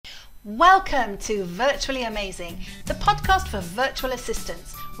Welcome to Virtually Amazing, the podcast for virtual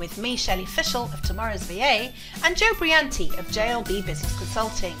assistants, with me, Shelley Fishel of Tomorrow's VA, and Joe Brianti of JLB Business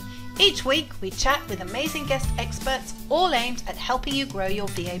Consulting. Each week, we chat with amazing guest experts, all aimed at helping you grow your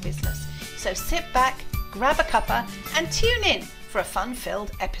VA business. So sit back, grab a cuppa, and tune in for a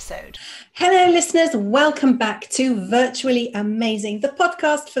fun-filled episode. Hello listeners, welcome back to Virtually Amazing, the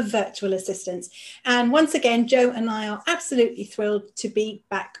podcast for virtual assistants. And once again, Joe and I are absolutely thrilled to be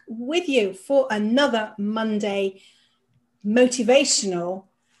back with you for another Monday motivational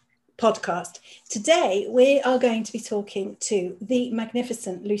podcast. Today, we are going to be talking to the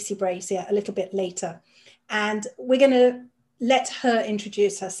magnificent Lucy Brazier a little bit later. And we're going to let her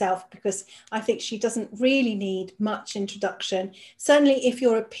introduce herself because I think she doesn't really need much introduction. Certainly if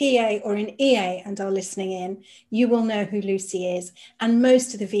you're a PA or an EA and are listening in, you will know who Lucy is. And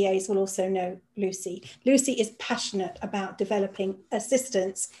most of the VAs will also know Lucy. Lucy is passionate about developing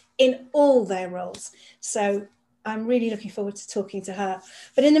assistants in all their roles. So I'm really looking forward to talking to her.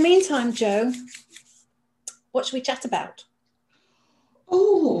 But in the meantime, Joe, what should we chat about?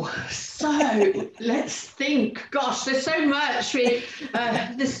 Oh, so let's think. Gosh, there's so much.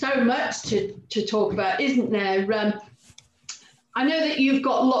 There's so much to talk about, isn't there? I know that you've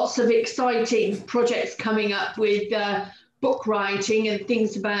got lots of exciting projects coming up with book writing and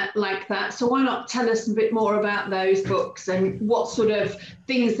things like that. So why not tell us a bit more about those books and what sort of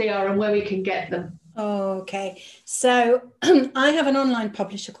things they are and where we can get them? Okay, so I have an online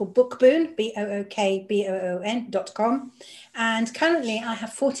publisher called Bookboon, BOOKBOON.com, and currently I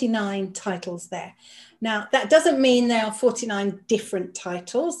have 49 titles there. Now, that doesn't mean there are 49 different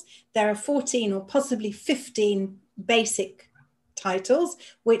titles. There are 14 or possibly 15 basic titles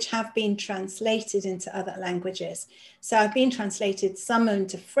which have been translated into other languages. So I've been translated some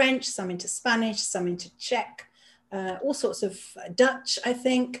into French, some into Spanish, some into Czech, all sorts of Dutch, I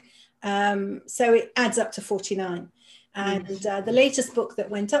think. So it adds up to 49. And the latest book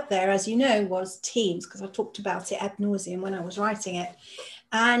that went up there, as you know, was Teams, because I talked about it ad nauseum when I was writing it.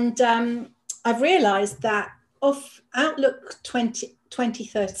 And I've realized that off Outlook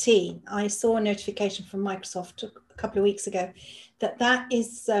 2013, I saw a notification from Microsoft a couple of weeks ago that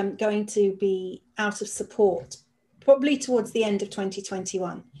is going to be out of support, probably towards the end of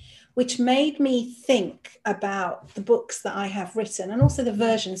 2021. Which made me think about the books that I have written and also the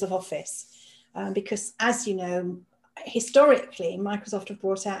versions of Office. Because as you know, historically, Microsoft have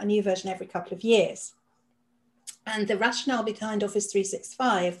brought out a new version every couple of years. And the rationale behind Office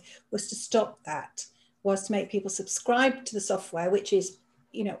 365 was to stop that, was to make people subscribe to the software, which is,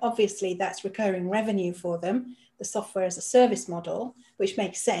 obviously that's recurring revenue for them. The software as a service model, which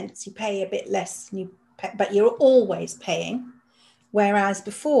makes sense. You pay a bit less, but you're always paying. Whereas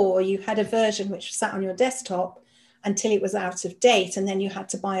before you had a version which sat on your desktop until it was out of date, and then you had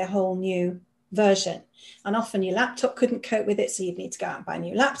to buy a whole new version. And often your laptop couldn't cope with it, so you'd need to go out and buy a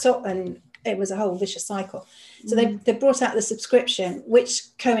new laptop, and it was a whole vicious cycle. So they brought out the subscription,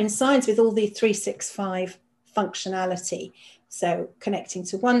 which coincides with all the 365 functionality. So connecting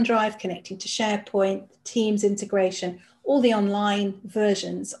to OneDrive, connecting to SharePoint, Teams integration, all the online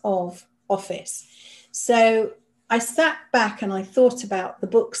versions of Office. So I sat back and I thought about the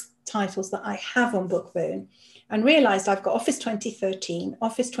books titles that I have on Bookboon and realized I've got Office 2013,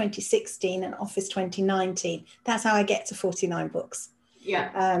 Office 2016 and Office 2019. That's how I get to 49 books.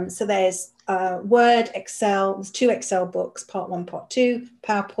 Yeah. So there's Word, Excel, there's 2 Excel books, part 1, part 2,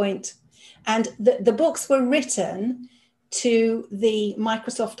 PowerPoint. And the books were written to the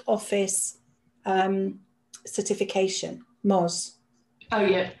Microsoft Office certification, MOS. Oh,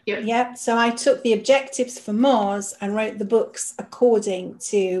 yeah. Yep. Yeah. So I took the objectives for Mars and wrote the books according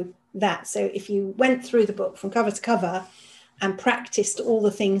to that. So if you went through the book from cover to cover and practiced all the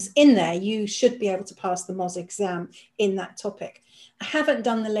things in there, you should be able to pass the Mars exam in that topic. I haven't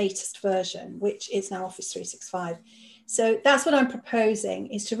done the latest version, which is now Office 365. So that's what I'm proposing,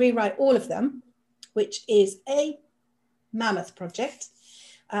 is to rewrite all of them, which is a mammoth project.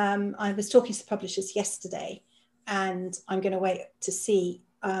 I was talking to publishers yesterday, and I'm going to wait to see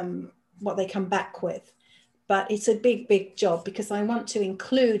what they come back with. But it's a big, big job because I want to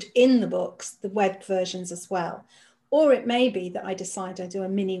include in the books the web versions as well. Or it may be that I decide I do a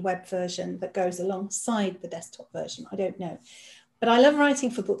mini web version that goes alongside the desktop version. I don't know. But I love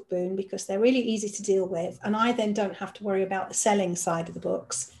writing for Bookboon because they're really easy to deal with. And I then don't have to worry about the selling side of the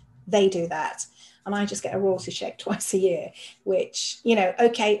books. They do that. And I just get a royalty check twice a year, which,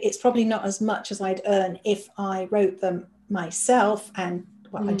 okay, it's probably not as much as I'd earn if I wrote them myself. And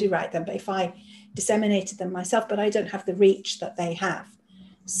I do write them, but if I disseminated them myself, but I don't have the reach that they have.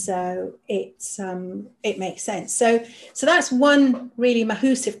 So it makes sense. So that's one really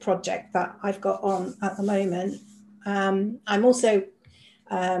Mahusive project that I've got on at the moment. I'm also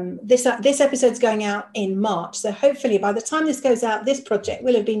this episode's going out in March, so hopefully by the time this goes out, this project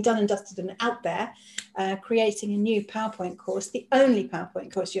will have been done and dusted and out there, creating a new PowerPoint course, the only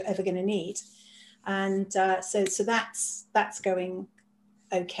PowerPoint course you're ever going to need. And so that's going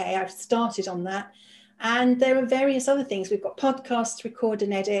okay. I've started on that. And there are various other things. We've got podcasts, record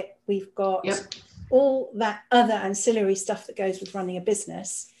and edit. We've got all that other ancillary stuff that goes with running a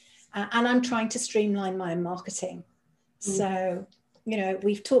business. And I'm trying to streamline my marketing. So, you know,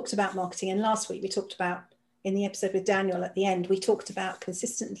 we've talked about marketing. And last week we talked about, in the episode with Daniel at the end, we talked about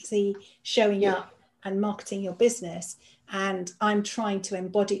consistency, showing up and marketing your business. And I'm trying to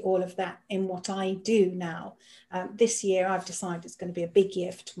embody all of that in what I do now. This year, I've decided it's going to be a big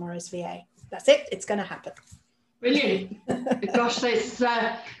year for Tomorrow's VA. That's it. It's going to happen. Brilliant. Gosh,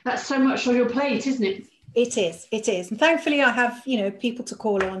 that's so much on your plate, isn't it? It is. And thankfully, I have, you know, people to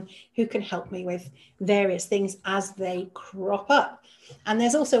call on who can help me with various things as they crop up. And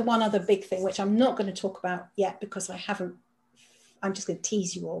there's also one other big thing, which I'm not going to talk about yet because I'm just going to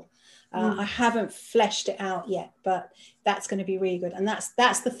tease you all. I haven't fleshed it out yet, but that's going to be really good. And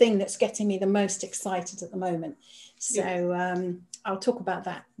that's the thing that's getting me the most excited at the moment. So I'll talk about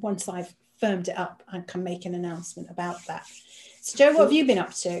that once I've firmed it up and can make an announcement about that. So Jo, what have you been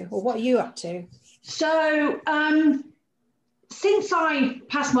up to, or what are you up to? So since I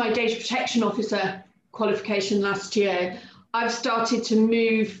passed my data protection officer qualification last year, I've started to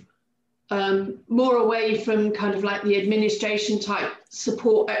move more away from kind of like the administration type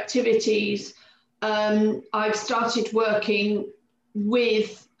support activities. I've started working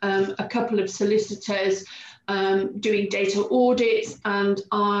with a couple of solicitors doing data audits, and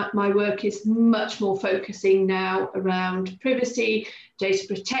my work is much more focusing now around privacy, data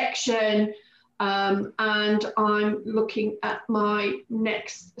protection, and I'm looking at my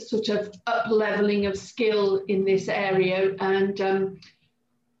next sort of up leveling of skill in this area, and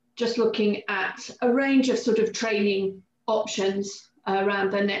just looking at a range of sort of training options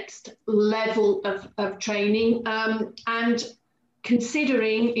around the next level of training, and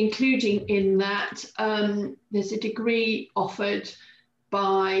considering including in that there's a degree offered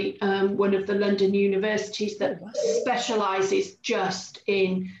by one of the London universities that specialises just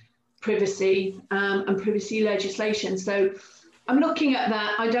in privacy and privacy legislation. So I'm looking at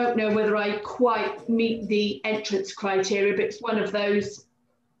that. I don't know whether I quite meet the entrance criteria, but it's one of those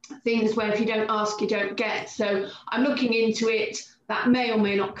things where if you don't ask, you don't get. So I'm looking into it. That may or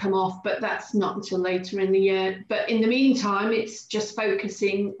may not come off, but that's not until later in the year. But in the meantime, it's just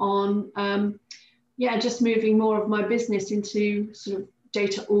focusing on, just moving more of my business into sort of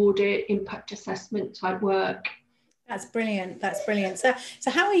data audit, impact assessment type work. That's brilliant. That's brilliant. So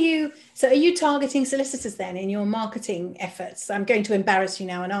how are you? So are you targeting solicitors then in your marketing efforts? I'm going to embarrass you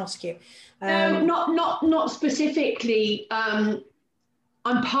now and ask you. No, not specifically. I'm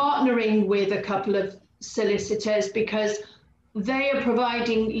partnering with a couple of solicitors because they are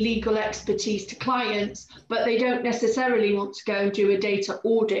providing legal expertise to clients, but they don't necessarily want to go and do a data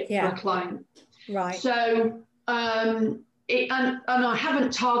audit for a client. Right. So, and I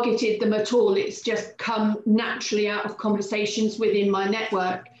haven't targeted them at all. It's just come naturally out of conversations within my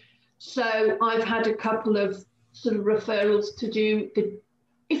network. So I've had a couple of sort of referrals to do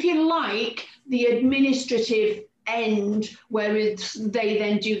if you like, the administrative end, whereas they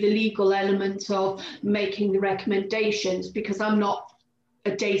then do the legal element of making the recommendations, because I'm not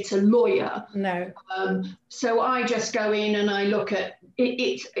a data lawyer. No. So I just go in and I look at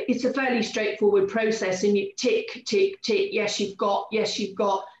it. It's a fairly straightforward process, and you tick, tick, tick. Yes, you've got,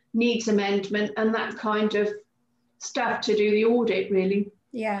 needs amendment, and that kind of stuff to do the audit, really.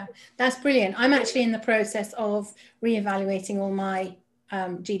 Yeah, that's brilliant. I'm actually in the process of reevaluating all my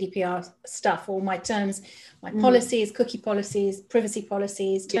GDPR stuff, all my terms, my policies, cookie policies, privacy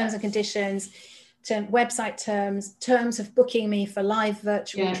policies, terms and conditions, website terms of booking me for live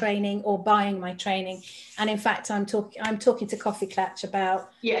virtual training or buying my training. And in fact, I'm talking to Coffee Clatch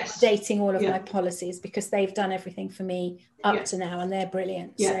about updating all of my policies, because they've done everything for me up to now, and they're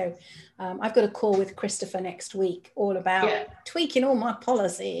brilliant. So I've got a call with Christopher next week all about tweaking all my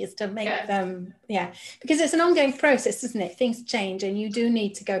policies to make them, because it's an ongoing process, isn't it? Things change, and you do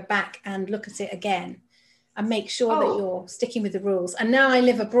need to go back and look at it again and make sure that you're sticking with the rules. And now I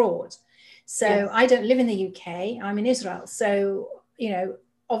live abroad. So I don't live in the UK, I'm in Israel. So, you know,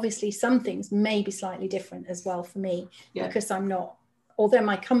 obviously some things may be slightly different as well for me, because I'm not, although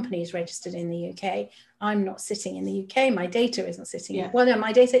my company is registered in the UK, I'm not sitting in the UK. My data isn't sitting in, well, no,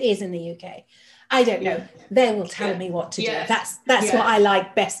 my data is in the UK. I don't know. They will tell me what to do. That's what I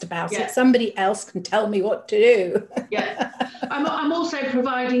like best about it. Somebody else can tell me what to do. I'm also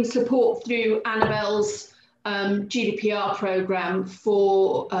providing support through Annabelle's GDPR program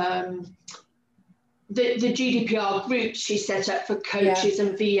for the GDPR group she set up for coaches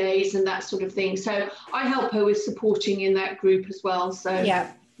and VAs and that sort of thing. So I help her with supporting in that group as well. So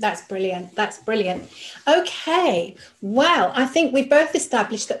yeah, that's brilliant. That's brilliant. Okay. Well, I think we've both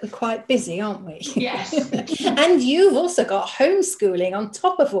established that we're quite busy, aren't we? Yes. And you've also got homeschooling on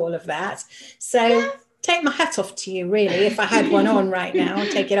top of all of that. So take my hat off to you, really. If I had one on right now,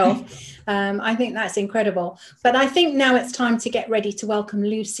 I'd take it off. I think that's incredible. But I think now it's time to get ready to welcome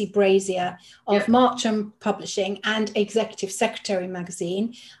Lucy Brazier of Marcham Publishing and Executive Secretary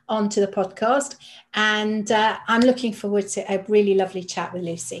magazine onto the podcast. And I'm looking forward to a really lovely chat with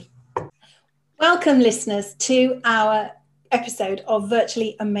Lucy. Welcome, listeners, to our episode of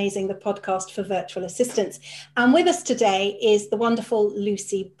Virtually Amazing, the podcast for virtual assistants. And with us today is the wonderful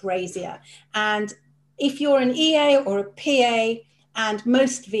Lucy Brazier. And if you're an EA or a PA, and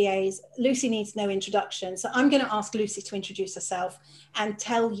most VAs, Lucy needs no introduction. So I'm going to ask Lucy to introduce herself and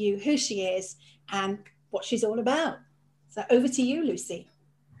tell you who she is and what she's all about. So over to you, Lucy.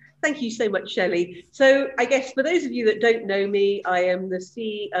 Thank you so much, Shelley. So I guess for those of you that don't know me, I am the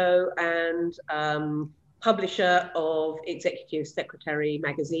CEO and publisher of Executive Secretary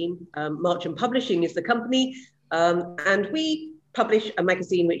magazine. Marcham Publishing is the company, and we publish a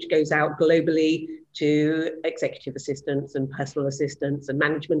magazine which goes out globally to executive assistants and personal assistants and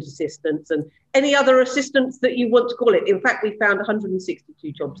management assistants and any other assistants that you want to call it. In fact, we found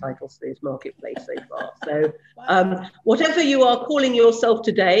 162 job titles for this marketplace so far. So whatever you are calling yourself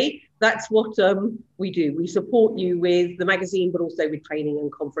today, that's what we do. We support you with the magazine, but also with training and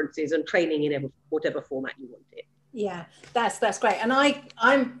conferences and training in whatever format you want it. Yeah, that's great. And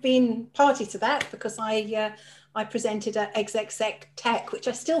I've been party to that because I presented at Exec Tech, which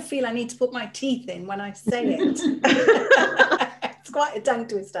I still feel I need to put my teeth in when I say it. It's quite a tongue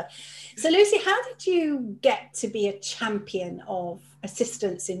twister. So Lucy, how did you get to be a champion of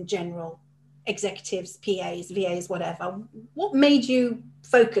assistants in general, executives, PAs, VAs, whatever? What made you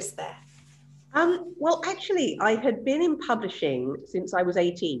focus there? Well, actually, I had been in publishing since I was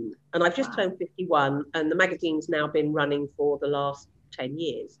 18, and I've just turned 51, and the magazine's now been running for the last 10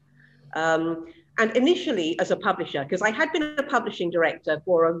 years. And initially as a publisher, because I had been a publishing director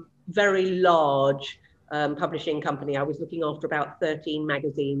for a very large publishing company. I was looking after about 13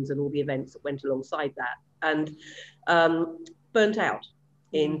 magazines and all the events that went alongside that, and burnt out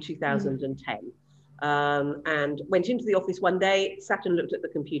in 2010. And went into the office one day, sat and looked at the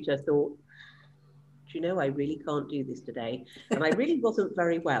computer, thought, do you know, I really can't do this today. And I really wasn't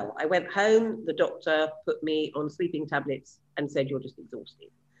very well. I went home, the doctor put me on sleeping tablets and said, you're just exhausted.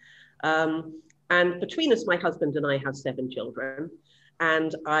 And between us, my husband and I have 7 children.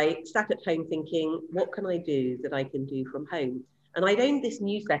 And I sat at home thinking, what can I do that I can do from home? And I'd owned this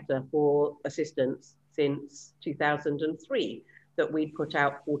newsletter for assistants since 2003 that we'd put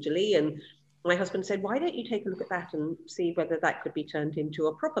out quarterly. And my husband said, why don't you take a look at that and see whether that could be turned into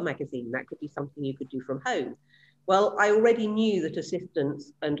a proper magazine? That could be something you could do from home. Well, I already knew that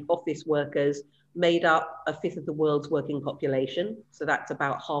assistants and office workers made up 1/5 of the world's working population. So that's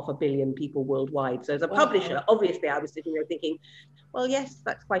about 500 million people worldwide. So as a publisher, obviously I was sitting there thinking, well, yes,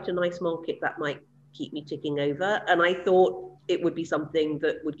 that's quite a nice market. That might keep me ticking over. And I thought it would be something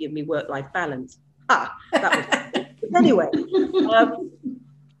that would give me work-life balance. That was but anyway.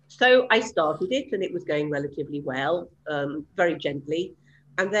 So I started it and it was going relatively well, very gently.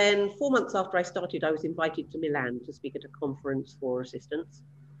 And then 4 months after I started, I was invited to Milan to speak at a conference for assistants.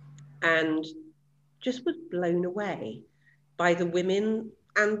 And just was blown away by the women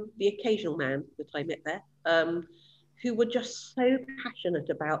and the occasional man that I met there, who were just so passionate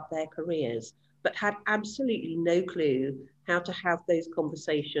about their careers, but had absolutely no clue how to have those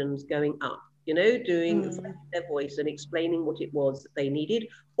conversations going up, you know, doing their voice and explaining what it was that they needed,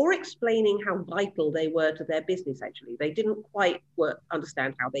 or explaining how vital they were to their business, actually. They didn't quite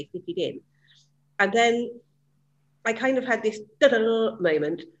understand how they fitted in. And then I kind of had this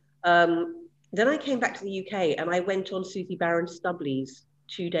moment. Then I came back to the UK and I went on Susie Baron-Stubley's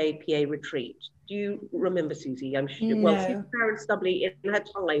 2-day PA retreat. Do you remember Susie? I'm sure. No. Well, Susie Baron-Stubley in her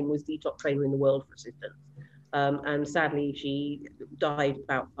time was the top trainer in the world for assistants. And sadly, she died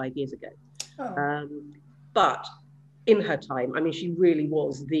about 5 years ago. But in her time, I mean, she really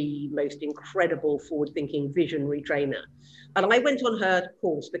was the most incredible forward-thinking visionary trainer. And I went on her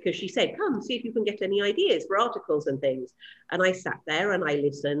course because she said, come, see if you can get any ideas for articles and things. And I sat there and I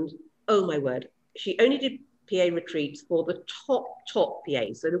listened. Oh my word. She only did PA retreats for the top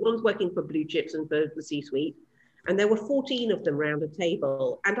PAs. So the ones working for blue chips and for the C-suite. And there were 14 of them around a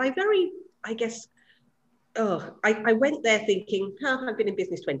table. And I went there thinking, I've been in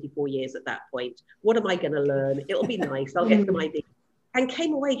business 24 years at that point. What am I going to learn? It'll be nice. I'll get some ideas. And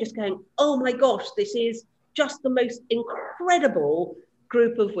came away just going, oh my gosh, this is just the most incredible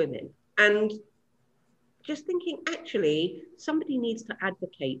group of women. And just thinking, actually, somebody needs to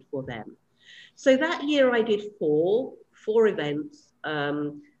advocate for them. So that year I did four events.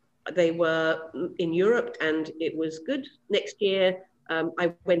 They were in Europe and it was good. Next year,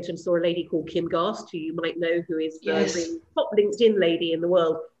 I went and saw a lady called Kim Gast, who you might know, who is the really top LinkedIn lady in the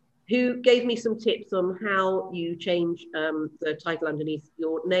world, who gave me some tips on how you change the title underneath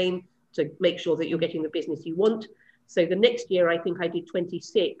your name to make sure that you're getting the business you want. So the next year, I think I did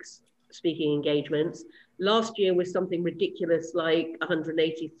 26 speaking engagements. Last year was something ridiculous like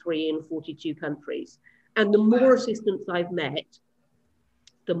 183 in 42 countries. And the more assistants I've met,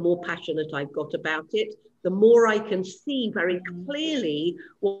 the more passionate I've got about it, the more I can see very clearly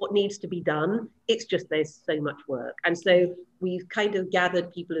what needs to be done. It's just there's so much work. And so we've kind of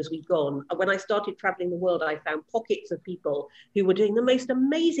gathered people as we've gone. When I started traveling the world, I found pockets of people who were doing the most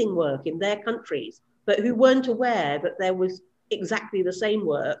amazing work in their countries, but who weren't aware that there was exactly the same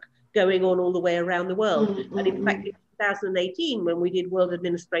work going on all the way around the world. And in fact, in 2018, when we did World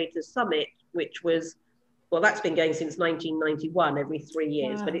Administrators Summit, which was, well, that's been going since 1991, every 3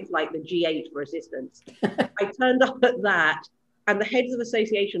 years, but it's like the G8 for assistants. I turned up at that, and the heads of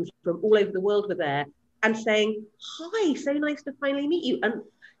associations from all over the world were there and saying, hi, so nice to finally meet you. And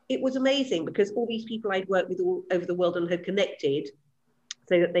it was amazing because all these people I'd worked with all over the world and had connected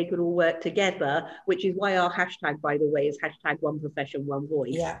so that they could all work together, which is why our hashtag, by the way, is hashtag One Profession, One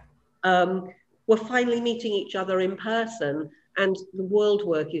Voice. Yeah. We're finally meeting each other in person. And the world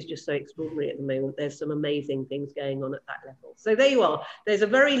work is just so extraordinary at the moment. There's some amazing things going on at that level. So there you are. There's a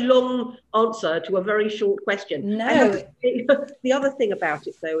very long answer to a very short question. No. The other thing about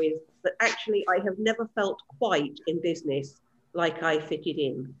it, though, is that actually I have never felt quite in business like I fitted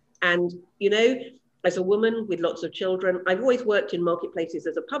in. And, you know, as a woman with lots of children, I've always worked in marketplaces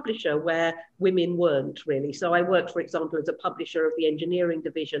as a publisher where women weren't really. So I worked, for example, as a publisher of the engineering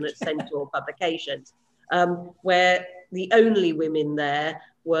division at Centaur Publications, where the only women there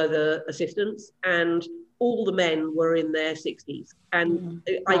were the assistants and all the men were in their 60s. And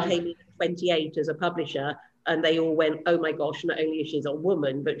I came in at 28 as a publisher and they all went, oh my gosh, not only is she a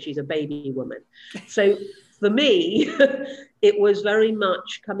woman, but she's a baby woman. So for me, it was very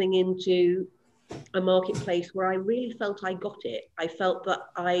much coming into a marketplace where I really felt I got it. I felt that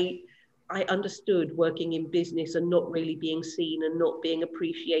I understood working in business and not really being seen and not being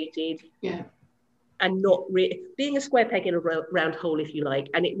appreciated. Yeah. And not being a square peg in a round hole, if you like.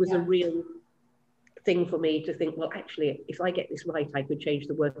 And it was a real thing for me to think, well, actually, if I get this right, I could change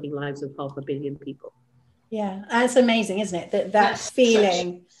the working lives of 500 million people. Yeah, that's amazing, isn't it? That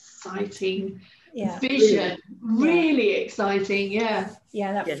feeling. Exciting vision. Really exciting, yeah.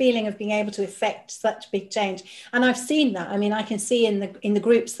 Yeah, that feeling of being able to effect such big change. And I've seen that. I mean, I can see in the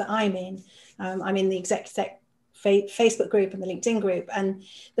groups that I'm in the exec Facebook group and the LinkedIn group, and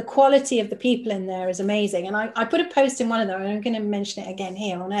the quality of the people in there is amazing. And I put a post in one of them, and I'm going to mention it again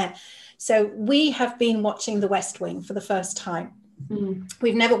here on air. So we have been watching The West Wing for the first time.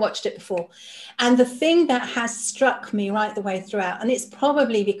 We've never watched it before. And the thing that has struck me right the way throughout, and it's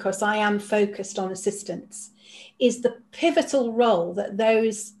probably because I am focused on assistants, is the pivotal role that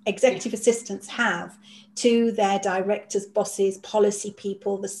those executive assistants have to their directors, bosses, policy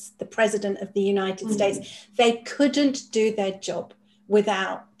people, the president of the United States. They couldn't do their job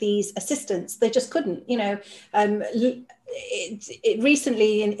without these assistants. They just couldn't, you know.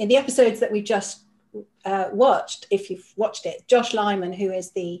 Recently in the episodes that we just watched, if you've watched it, Josh Lyman, who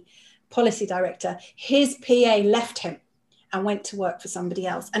is the policy director, his PA left him and went to work for somebody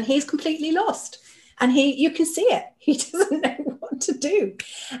else, and he's completely lost. And you can see it. He doesn't know what to do.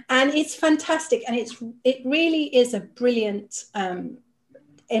 And it's fantastic. And it really is a brilliant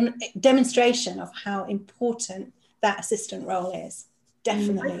demonstration of how important that assistant role is.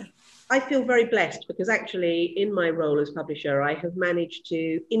 Definitely. I feel very blessed because actually in my role as publisher, I have managed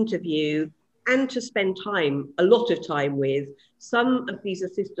to interview and to spend a lot of time with some of these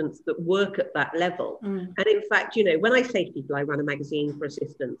assistants that work at that level. And in fact, you know, when I say to people I run a magazine for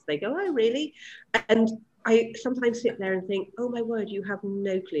assistants, they go, oh, really? And I sometimes sit there and think, oh my word, you have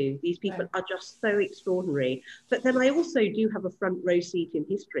no clue. These people are just so extraordinary. But then I also do have a front row seat in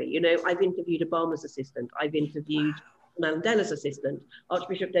history. You know, I've interviewed Obama's assistant. I've interviewed Mandela's assistant,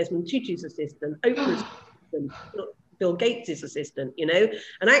 Archbishop Desmond Tutu's assistant, Oprah's assistant, Bill Gates's assistant, you know.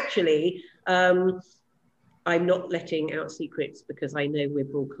 And actually, I'm not letting out secrets because I know we're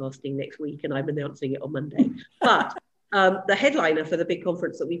broadcasting next week and I'm announcing it on Monday. But the headliner for the big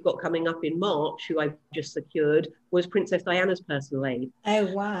conference that we've got coming up in March, who I've just secured, was Princess Diana's personal aide. Oh,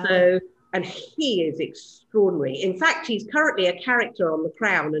 wow. So, and he is extraordinary. In fact, he's currently a character on The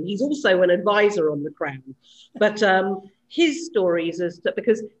Crown, and he's also an advisor on The Crown. But his stories is that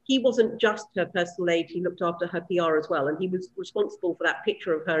because he wasn't just her personal aide, he looked after her PR as well. And he was responsible for that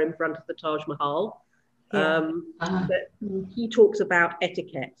picture of her in front of the Taj Mahal. Yeah. But he talks about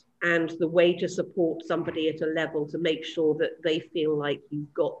etiquette and the way to support somebody at a level to make sure that they feel like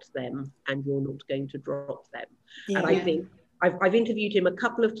you've got them and you're not going to drop them. Yeah. And I think I've interviewed him a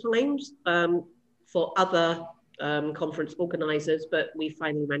couple of times for other conference organisers, but we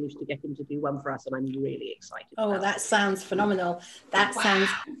finally managed to get him to do one for us, and I'm really excited. Oh, that sounds phenomenal. That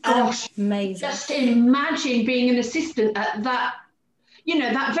sounds amazing. Just imagine being an assistant at that, you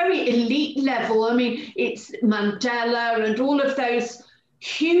know, that very elite level. I mean, it's Mandela and all of those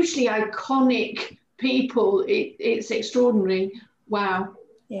hugely iconic people. It's extraordinary. Wow.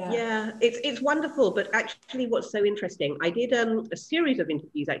 Yeah, it's wonderful. But actually, what's so interesting, I did a series of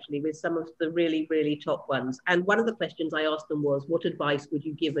interviews actually with some of the really, really top ones. And one of the questions I asked them was, what advice would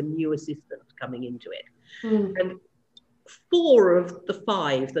you give a new assistant coming into it? And 4 of the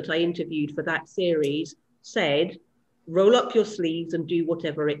 5 that I interviewed for that series said, roll up your sleeves and do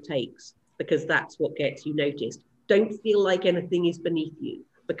whatever it takes, because that's what gets you noticed. Don't feel like anything is beneath you,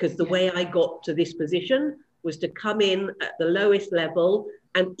 because the way I got to this position was to come in at the lowest level.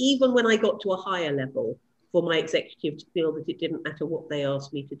 And even when I got to a higher level, for my executive to feel that it didn't matter what they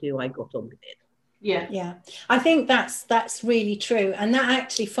asked me to do, I got on with it. Yeah, I think that's really true, and that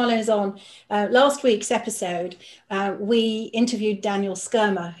actually follows on last week's episode. We interviewed Daniel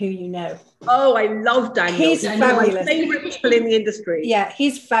Skirmer, who you know. Oh, I love Daniel. He's fabulous. My favorite people in the industry. Yeah,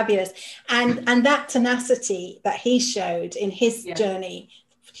 he's fabulous, and that tenacity that he showed in his journey,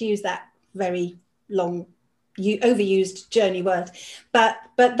 to use that very long, overused journey word, but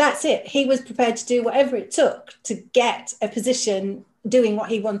that's it. He was prepared to do whatever it took to get a position doing what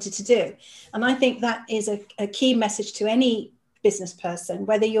he wanted to do. And I think that is a key message to any business person,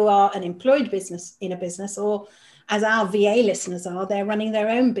 whether you are an employed business in a business or, as our VA listeners are, they're running their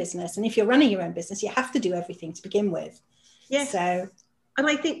own business. And if you're running your own business, you have to do everything to begin with. Yes. So, and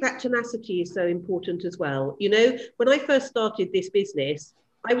I think that tenacity is so important as well. You know, when I first started this business,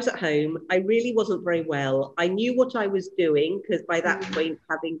 I was at home. I really wasn't very well. I knew what I was doing because by that point,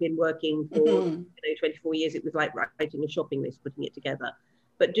 having been working for 24 years, it was like writing a shopping list, putting it together.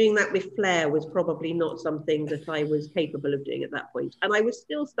 But doing that with flair was probably not something that I was capable of doing at that point. And I was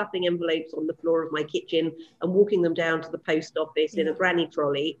still stuffing envelopes on the floor of my kitchen and walking them down to the post office in a granny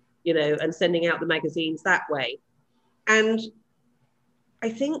trolley, you know, and sending out the magazines that way. And I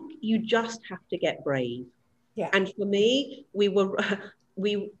think you just have to get brave. Yeah. And for me,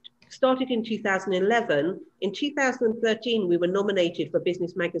 we started in 2011. In 2013, we were nominated for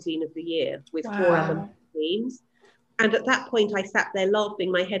Business Magazine of the Year with 4 other magazines. And at that point, I sat there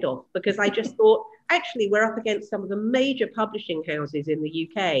laughing my head off because I just thought, actually, we're up against some of the major publishing houses in the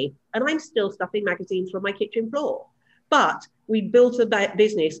UK, and I'm still stuffing magazines from my kitchen floor. But we built a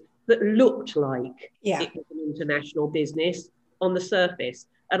business that looked like it was an international business on the surface.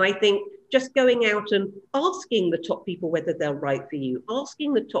 And I think just going out and asking the top people whether they'll write for you,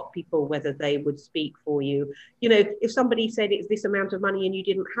 asking the top people whether they would speak for you. You know, if somebody said it's this amount of money and you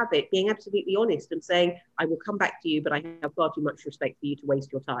didn't have it, being absolutely honest and saying, I will come back to you, but I have far too much respect for you to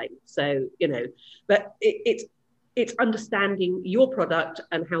waste your time. So, you know, but it's understanding your product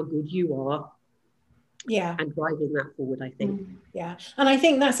and how good you are. Yeah. And driving that forward, I think. Yeah. And I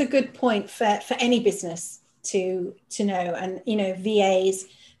think that's a good point for any business to know. And, you know, VAs,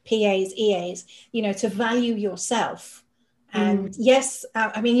 PAs, EAs, you know, to value yourself. And yes,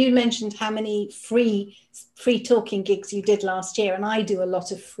 I mean, you mentioned how many free talking gigs you did last year, and I do a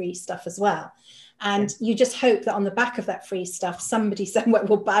lot of free stuff as well. And you just hope that on the back of that free stuff, somebody somewhere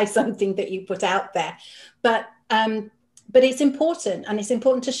will buy something that you put out there. But it's important, and it's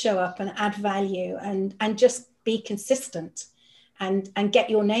important to show up and add value and just be consistent and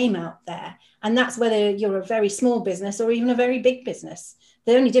get your name out there. And that's whether you're a very small business or even a very big business.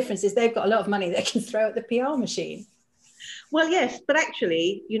 The only difference is they've got a lot of money they can throw at the PR machine. Well, yes, but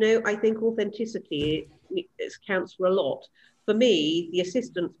actually, you know, I think authenticity counts for a lot. For me, the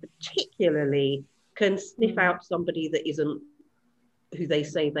assistants particularly can sniff out somebody that isn't who they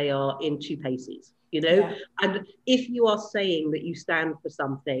say they are in 2 paces, you know? Yeah. And if you are saying that you stand for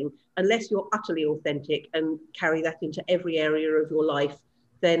something, unless you're utterly authentic and carry that into every area of your life,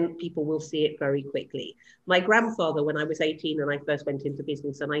 then people will see it very quickly. My grandfather, when I was 18 and I first went into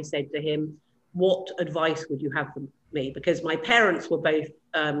business, and I said to him, what advice would you have for me? Because my parents were both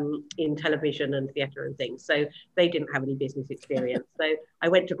in television and theatre and things, so they didn't have any business experience. So I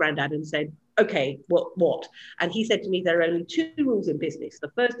went to Grandad and said, okay, what? And he said to me, there are only 2 rules in business.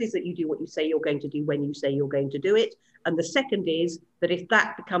 The first is that you do what you say you're going to do when you say you're going to do it. And the second is that if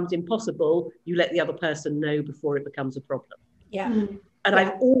that becomes impossible, you let the other person know before it becomes a problem. Yeah. And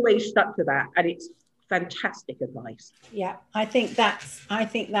I've always stuck to that, and it's fantastic advice. Yeah, I think that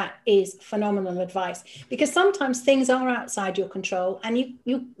is phenomenal advice, because sometimes things are outside your control and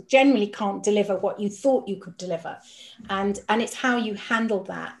you generally can't deliver what you thought you could deliver, and it's how you handle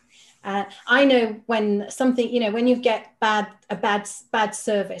that. I know when something, when you get a bad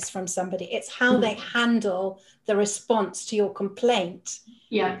service from somebody, it's how they handle the response to your complaint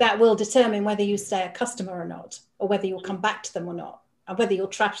that will determine whether you stay a customer or not, or whether you'll come back to them or not, and whether you'll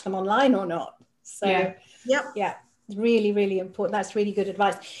trash them online or not. So yeah, really, really important. That's really good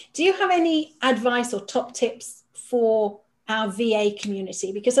advice. Do you have any advice or top tips for our VA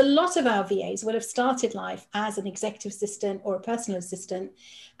community? Because a lot of our VAs will have started life as an executive assistant or a personal assistant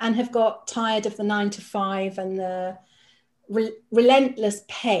and have got tired of the 9 to 5 and the relentless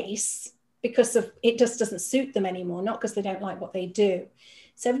pace, because of it just doesn't suit them anymore, not because they don't like what they do.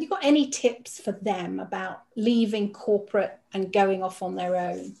 So have you got any tips for them about leaving corporate and going off on their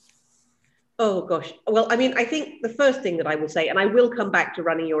own? Oh gosh. Well, I mean, I think the first thing that I will say, and I will come back to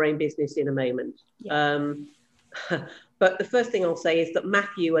running your own business in a moment. But the first thing I'll say is that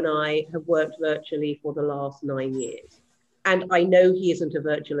Matthew and I have worked virtually for the last 9 years. And I know he isn't a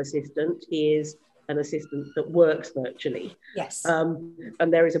virtual assistant. He is an assistant that works virtually. Yes.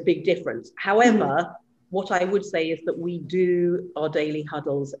 And there is a big difference. However, what I would say is that we do our daily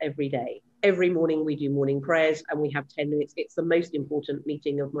huddles every day. Every morning we do morning prayers and we have 10 minutes. It's the most important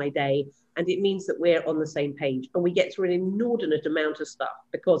meeting of my day. And it means that we're on the same page and we get through an inordinate amount of stuff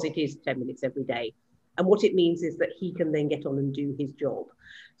because it is 10 minutes every day. And what it means is that he can then get on and do his job.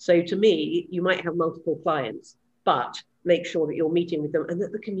 So to me, you might have multiple clients, but make sure that you're meeting with them and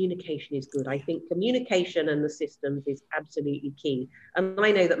that the communication is good. I think communication and the systems is absolutely key. And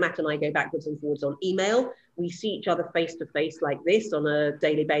I know that Matt and I go backwards and forwards on email. We see each other face to face like this on a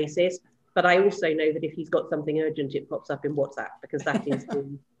daily basis. But I also know that if he's got something urgent, it pops up in WhatsApp, because that is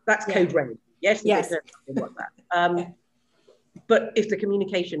that's code red. Yes. In WhatsApp. But if the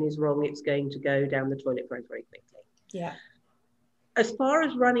communication is wrong, it's going to go down the toilet very, very quickly. Yeah. As far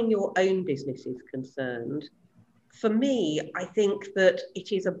as running your own business is concerned, for me, I think that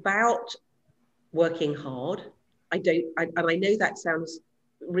it is about working hard. And I know that sounds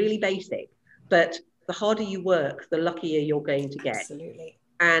really basic, but the harder you work, the luckier you're going to get. Absolutely.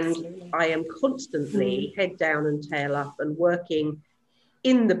 And Absolutely. I am constantly head down and tail up and working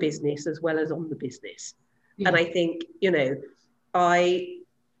in the business as well as on the business. Yeah. And I think, I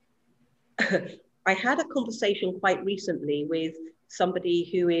had a conversation quite recently with somebody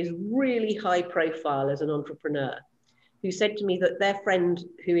who is really high profile as an entrepreneur, who said to me that their friend,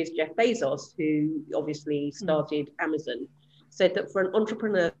 who is Jeff Bezos, who obviously started Amazon, said that for an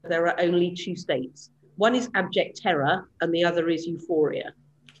entrepreneur, there are only 2 states. One is abject terror and the other is euphoria.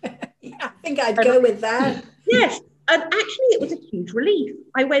 Yeah, I think I'd go with that. Yes. And actually, it was a huge relief.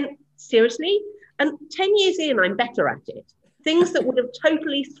 I went, seriously? And 10 years in, I'm better at it. Things that would have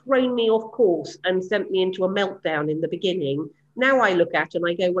totally thrown me off course and sent me into a meltdown in the beginning, now I look at and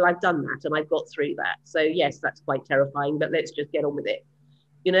I go, well, I've done that and I've got through that. So yes, that's quite terrifying, but let's just get on with it.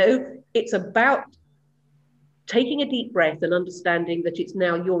 It's about taking a deep breath and understanding that it's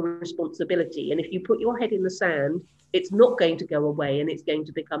now your responsibility. And if you put your head in the sand, it's not going to go away and it's going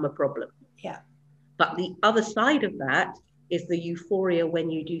to become a problem. Yeah. But the other side of that is the euphoria when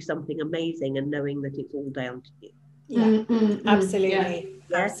you do something amazing and knowing that it's all down to you. Yeah, absolutely.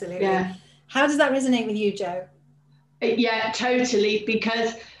 Yeah. Absolutely. Yeah. How does that resonate with you, Jo? Yeah, totally.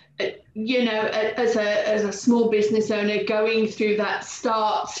 Because, as a small business owner, going through that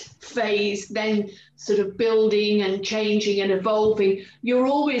start phase, then sort of building and changing and evolving, you're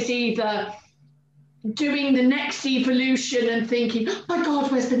always either doing the next evolution and thinking, oh my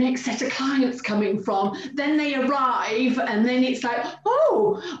God, where's the next set of clients coming from? Then they arrive and then it's like,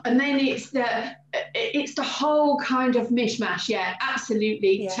 oh, and then it's the whole kind of mishmash. Yeah,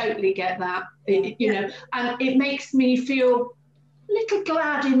 absolutely. Yeah. Totally get that. And it makes me feel a little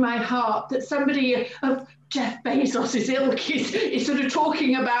glad in my heart that somebody of Jeff Bezos' ilk is sort of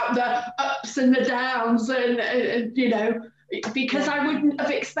talking about the ups and the downs and because I wouldn't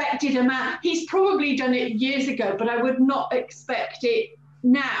have expected him. He's probably done it years ago, but I would not expect it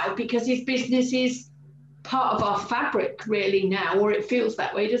now because his business is part of our fabric really now, or it feels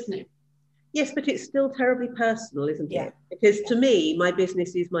that way, doesn't it? Yes, but it's still terribly personal, isn't Yeah. it? Because to me, my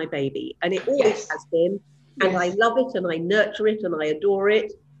business is my baby, and it always Yes. has been. And I Yes. love it, and I nurture it, and I adore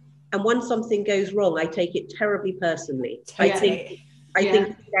it. And once something goes wrong, I take it terribly personally. Totally. I think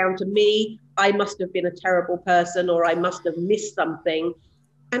it's down to me. I must have been a terrible person, or I must have missed something.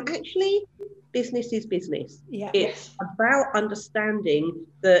 And actually, business is business. Yeah. It's about understanding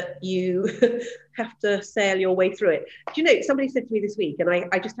that you have to sail your way through it. Do you know, somebody said to me this week, and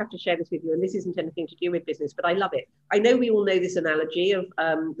I just have to share this with you, and this isn't anything to do with business, but I love it. I know we all know this analogy of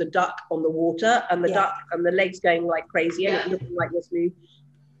the duck on the water, and the duck and the legs going like crazy, and it looking like this move.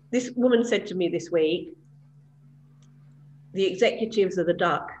 This woman said to me this week, the executives are the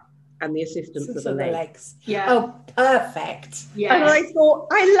duck and the assistants are the legs. Yeah. Oh, perfect. Yeah. And I thought,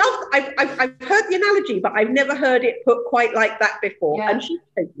 I've heard the analogy, but I've never heard it put quite like that before. Yeah. And she's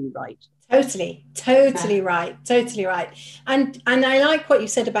totally right. Totally right. And I like what you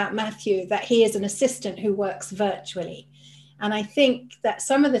said about Matthew, that he is an assistant who works virtually. And I think that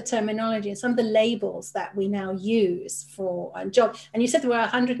some of the terminology and some of the labels that we now use for a job, and you said there were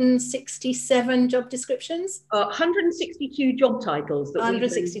 167 job descriptions? 162 job titles that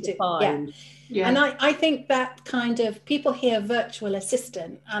 162. Yeah. And I think that kind of, people hear virtual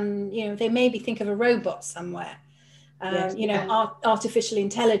assistant and, you know, they maybe think of a robot somewhere, artificial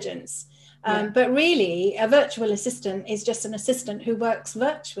intelligence. But really, a virtual assistant is just an assistant who works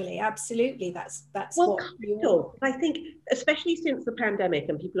virtually. Absolutely, that's what I think, especially since the pandemic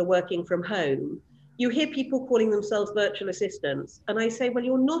and people are working from home, you hear people calling themselves virtual assistants, and I say, well,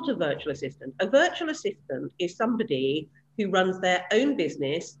 you're not a virtual assistant. A virtual assistant is somebody who runs their own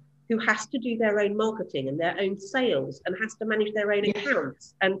business, who has to do their own marketing and their own sales and has to manage their own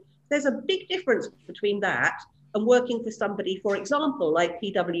accounts. And there's a big difference between that and working for somebody, for example, like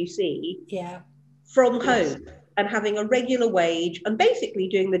PwC, from home and having a regular wage and basically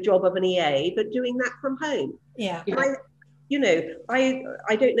doing the job of an EA, but doing that from home. Yeah. I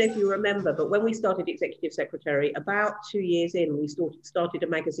don't know if you remember, but when we started Executive Secretary, about 2 years in, we started a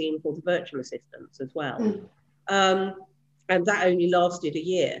magazine called The Virtual Assistants as well. And that only lasted a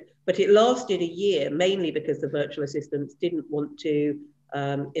year. But it lasted a year mainly because the virtual assistants didn't want to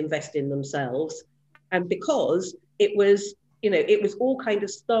invest in themselves. And because it was all kind of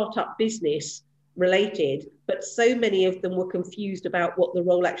startup business related, but so many of them were confused about what the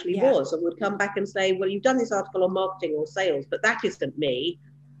role actually was, and would come back and say, well, you've done this article on marketing or sales, but that isn't me.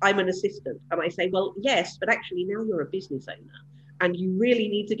 I'm an assistant. And I say, well, yes, but actually now you're a business owner and you really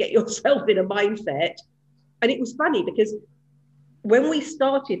need to get yourself in a mindset. And it was funny because when we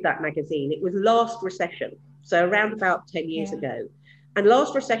started that magazine, it was last recession. So around about 10 years ago. And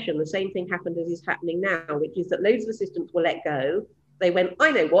last recession, the same thing happened as is happening now, which is that loads of assistants were let go. They went,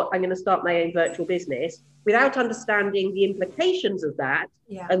 I know what, I'm going to start my own virtual business, without understanding the implications of that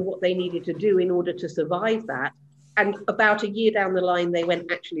and what they needed to do in order to survive that. And about a year down the line, they went,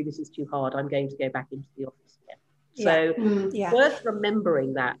 actually, this is too hard. I'm going to go back into the office again. So worth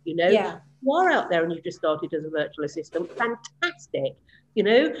remembering that, you are out there and you've just started as a virtual assistant, fantastic,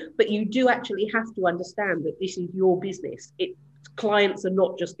 but you do actually have to understand that this is your business. Clients are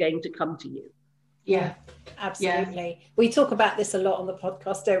not just going to come to you. Yeah, absolutely. We talk about this a lot on the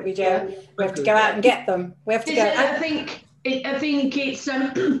podcast, don't we, Jo? We have to go out and get them. We have to go. I think it's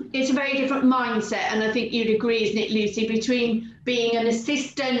a very different mindset, and I think you'd agree, isn't it, Lucy, between being an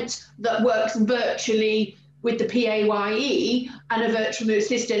assistant that works virtually with the PAYE and a virtual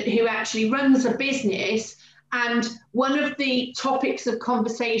assistant who actually runs a business. And one of the topics of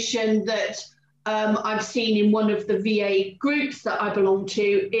conversation that I've seen in one of the VA groups that I belong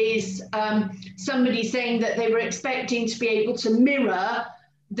to is somebody saying that they were expecting to be able to mirror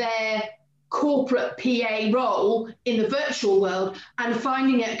their corporate PA role in the virtual world and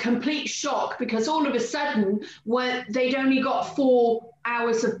finding it a complete shock, because all of a sudden, when they'd only got 4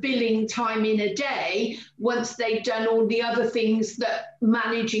 hours of billing time in a day, once they'd done all the other things that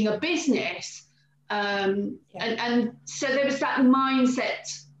managing a business. And so there was that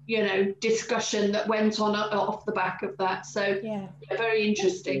mindset, discussion that went on off the back of that. So very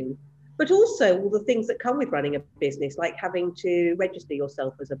interesting. But also all the things that come with running a business, like having to register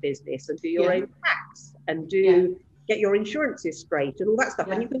yourself as a business and do your own tax and get your insurances straight and all that stuff.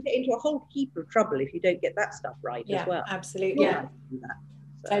 And you can get into a whole heap of trouble if you don't get that stuff right as well. Absolutely.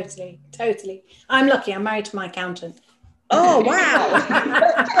 Totally. I'm lucky. I'm married to my accountant. Oh, wow.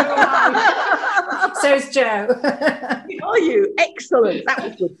 So's Jo. Are you? Excellent. That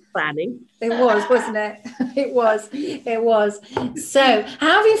was good planning. It was, wasn't it? It was. So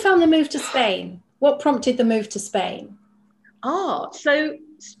how have you found the move to Spain? What prompted the move to Spain? So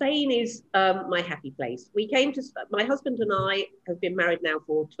Spain is my happy place. My husband and I have been married now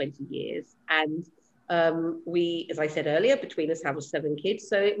for 20 years. And we, as I said earlier, between us have 7 kids.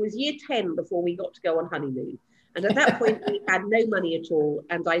 So it was year 10 before we got to go on honeymoon. And at that point, we had no money at all.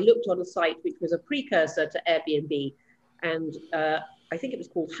 And I looked on a site which was a precursor to Airbnb. And I think it was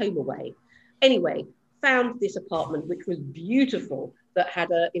called HomeAway. Anyway, found this apartment, which was beautiful, that had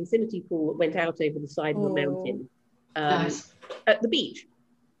an infinity pool that went out over the side of a mountain Nice. at the beach.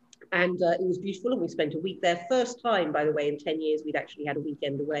 And it was beautiful. And we spent a week there. First time, by the way, in 10 years, we'd actually had a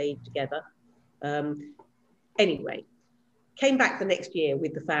weekend away together. Anyway, came back the next year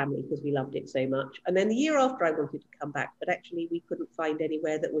with the family because we loved it so much. And then the year after, I wanted to come back, but actually we couldn't find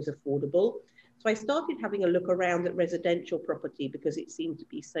anywhere that was affordable. So I started having a look around at residential property because it seemed to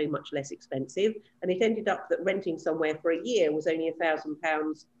be so much less expensive. And it ended up that renting somewhere for a year was only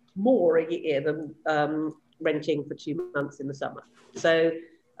 £1,000 more a year than renting for 2 months in the summer. So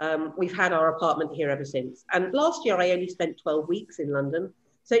we've had our apartment here ever since. And last year I only spent 12 weeks in London.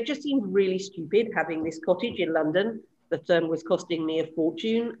 So it just seemed really stupid having this cottage in London that was costing me a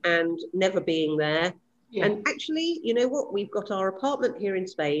fortune and never being there. Yeah. And actually, you know what? We've got our apartment here in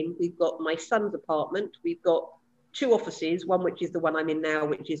Spain. We've got my son's apartment. We've got 2 offices, one which is the one I'm in now,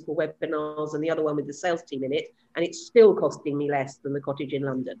 which is for webinars, and the other one with the sales team in it. And it's still costing me less than the cottage in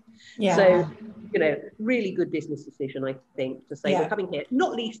London. Yeah. So, you know, really good business decision, I think, to say we're coming here.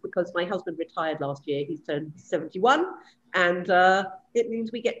 Not least because my husband retired last year. He's turned 71. And it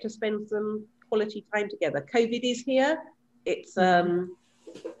means we get to spend some quality time together. COVID is here. It's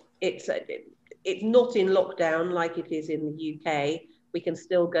not in lockdown like it is in the UK. We can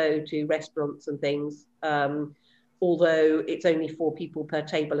still go to restaurants and things, although it's only 4 people per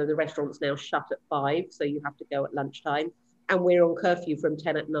table and the restaurant's now shut at 5, so you have to go at lunchtime. And we're on curfew from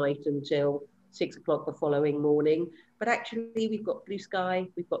 10 at night until 6 o'clock the following morning. But actually, we've got blue sky,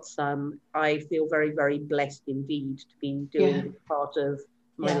 we've got sun. I feel very, very blessed indeed to be doing this part of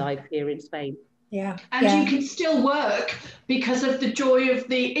my life here in Spain. Yeah. And you can still work because of the joy of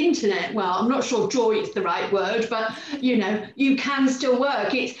the internet. Well, I'm not sure joy is the right word, but, you know, you can still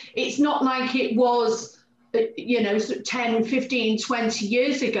work. It's not like it was, you know, 10, 15, 20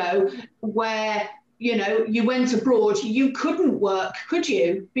 years ago where, you know, you went abroad, you couldn't work, could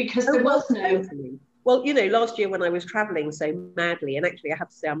you? Because there was no... Well, you know, last year when I was traveling so madly, and actually I have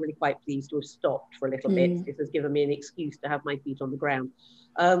to say I'm really quite pleased to have stopped for a little bit. This has given me an excuse to have my feet on the ground.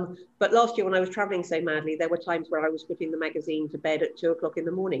 But last year when I was traveling so madly, there were times where I was putting the magazine to bed at 2 o'clock in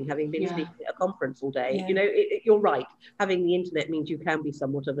the morning, having been speaking at a conference all day. Yeah. You know, you're right. Having the internet means you can be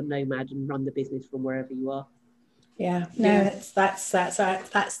somewhat of a nomad and run the business from wherever you are. Yeah, no, that's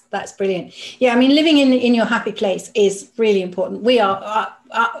brilliant. Yeah, I mean, living in your happy place is really important.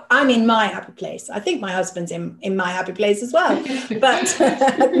 I'm in my happy place. I think my husband's in my happy place as well, but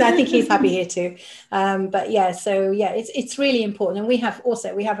I think he's happy here too. But yeah, so yeah, it's really important. And we have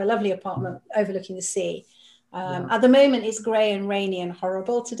a lovely apartment overlooking the sea. At the moment, it's grey and rainy and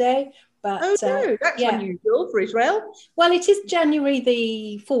horrible today. But, that's unusual for Israel. Well, it is January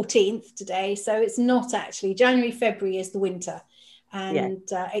the 14th today, so it's not actually. January, February is the winter, and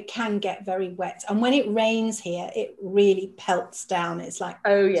it can get very wet. And when it rains here, it really pelts down. It's like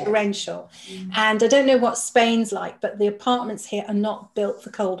torrential. And I don't know what Spain's like, but the apartments here are not built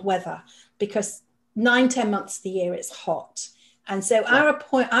for cold weather because 9-10 months of the year it's hot. And so our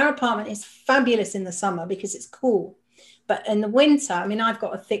apartment is fabulous in the summer because it's cool. But in the winter, I mean, I've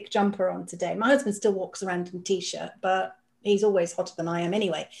got a thick jumper on today. My husband still walks around in a t-shirt, but he's always hotter than I am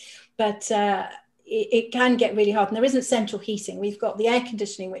anyway. But it can get really hot. And there isn't central heating. We've got the air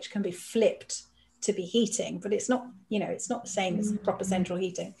conditioning, which can be flipped to be heating, but it's not, you know, it's not the same as proper central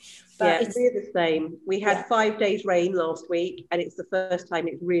heating. But we're the same. We had 5 days rain last week, and it's the first time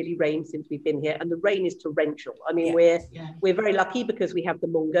it's really rained since we've been here. And the rain is torrential. I mean, we're very lucky because we have the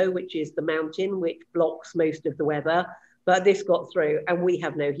Mungo, which is the mountain, which blocks most of the weather. But this got through, and we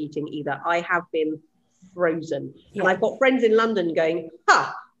have no heating either. I have been frozen. And I've got friends in London going,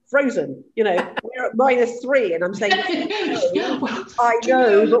 frozen, you know, we're at -3. And I'm saying, I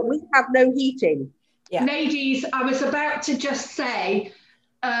know, but we have no heating. Yeah. Ladies, I was about to just say,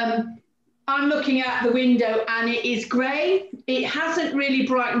 I'm looking out the window and it is grey. It hasn't really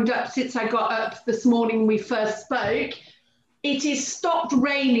brightened up since I got up this morning when we first spoke. It has stopped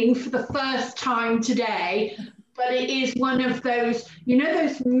raining for the first time today. But it is one of those, you know,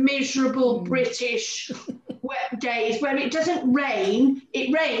 those miserable British wet days where it doesn't rain,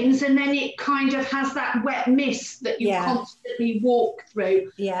 it rains and then it kind of has that wet mist that you constantly walk through.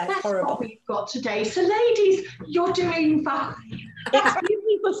 Yeah, that's horrible. What we've got today. So ladies, you're doing fine. Excuse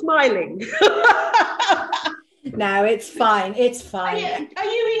me for smiling. No, it's fine. It's Are fine.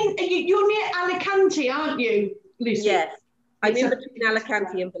 you're near Alicante, aren't you, Lucy? Yes. I'm It's in a- between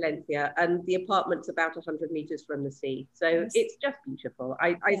Alicante and Valencia, and the apartment's about 100 meters from the sea. So Yes. it's just beautiful.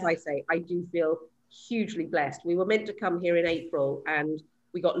 As I say, I do feel hugely blessed. We were meant to come here in April, and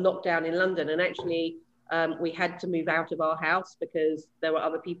we got locked down in London. And actually, we had to move out of our house because there were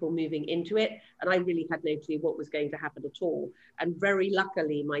other people moving into it. And I really had no clue what was going to happen at all. And very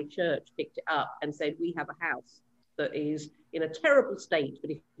luckily, my church picked it up and said, we have a house that is in a terrible state,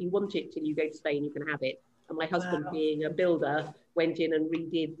 but if you want it till you go to Spain, you can have it. And my husband, being a builder, went in and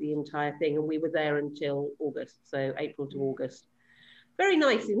redid the entire thing. And we were there until August, so April to August. Very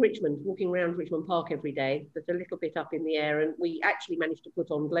nice in Richmond, walking around Richmond Park every day. There's a little bit up in the air. And we actually managed to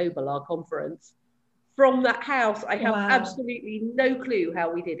put on Global, our conference, from that house. I have absolutely no clue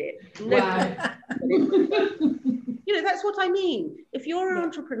how we did it. That's what I mean. If you're an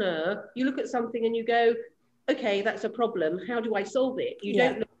entrepreneur, you look at something and you go, okay, that's a problem. How do I solve it? You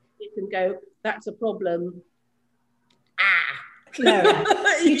don't look at it and go, that's a problem. No,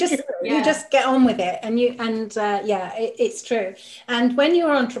 you just get on with it, and it's true. And when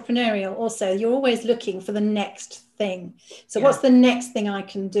you're entrepreneurial, also, you're always looking for the next thing. So what's the next thing I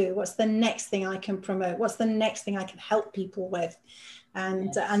can do? What's the next thing I can promote? What's the next thing I can help people with?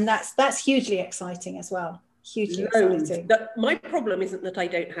 And that's hugely exciting as well. Hugely exciting. My problem isn't that I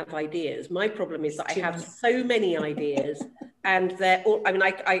don't have ideas. My problem is that I have so many ideas, and they're all, I mean,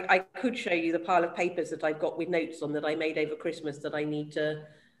 I could show you the pile of papers that I've got with notes on that I made over Christmas that I need to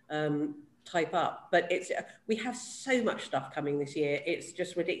type up. But we have so much stuff coming this year. It's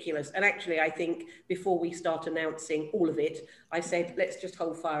just ridiculous. And actually, I think before we start announcing all of it, I said, let's just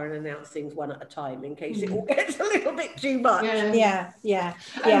hold fire and announce things one at a time in case it all gets a little bit too much.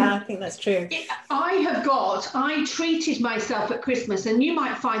 I think that's true. I treated myself at Christmas, and you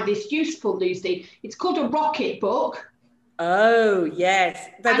might find this useful, Lucy. It's called a rocket book. Oh, yes.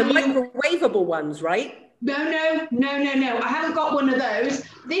 They're the microwavable ones, right? No. I haven't got one of those.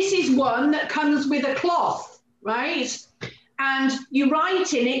 This is one that comes with a cloth, right? And you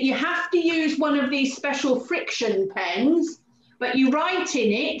write in it. You have to use one of these special friction pens, but you write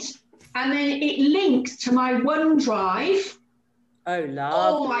in it, and then it links to my OneDrive. Oh,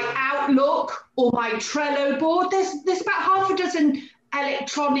 lovely. Or my Outlook, or my Trello board. There's about half a dozen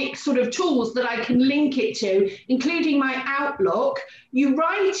electronic sort of tools that I can link it to, including my Outlook. You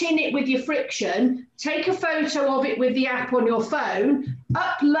write in it with your friction, take a photo of it with the app on your phone,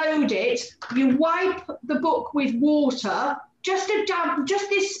 upload it, you wipe the book with water, just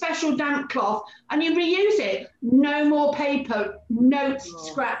this special damp cloth, and you reuse it. No more paper, notes,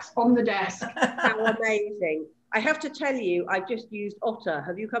 scraps on the desk. How amazing. I have to tell you, I've just used Otter.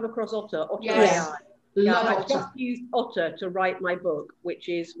 Have you come across Otter? Yes. AI. Love I've Otter. just used Otter to write my book, which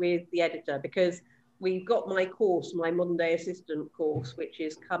is with the editor, because we've got my course, my Modern Day Assistant course, which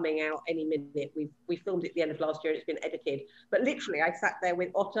is coming out any minute. We filmed it at the end of last year and it's been edited. But literally, I sat there with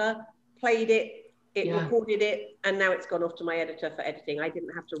Otter, played it, recorded it, and now it's gone off to my editor for editing. I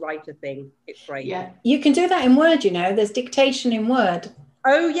didn't have to write a thing. It's great. Yeah. You can do that in Word, there's dictation in Word.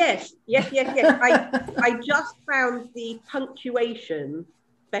 Oh, yes. I just found the punctuation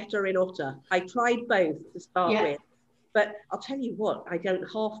better in Otter. I tried both to start with, but I'll tell you what, I don't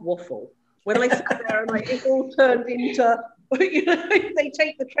half waffle. When I sat there and it all turned into, they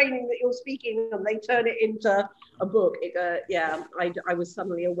take the training that you're speaking and they turn it into a book. I was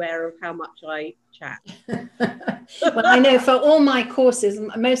suddenly aware of how much I chat. Well, I know for all my courses,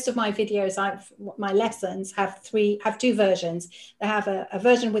 most of my videos, my lessons have two versions. They have a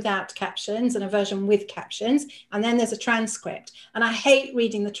version without captions and a version with captions, and then there's a transcript. And I hate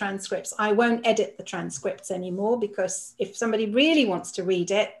reading the transcripts. I won't edit the transcripts anymore, because if somebody really wants to read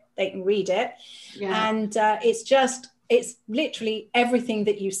it, they can read it. And it's literally everything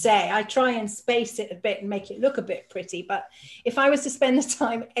that you say. I try and space it a bit and make it look a bit pretty, but if I was to spend the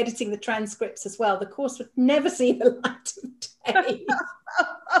time editing the transcripts as well, the course would never see the light of day.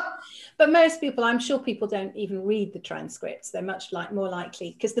 But most people, I'm sure people don't even read the transcripts. They're much more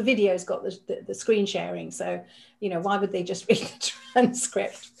likely, because the video's got the screen sharing. So, why would they just read the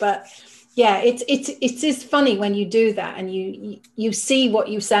transcript? But yeah, it is funny when you do that and you see what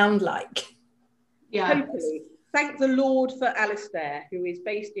you sound like. Yeah, totally. Thank the Lord for Alistair, who is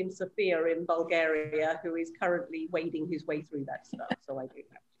based in Sofia in Bulgaria, who is currently wading his way through that stuff. So I do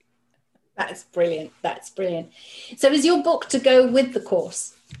have to. That's brilliant. That's brilliant. So is your book to go with the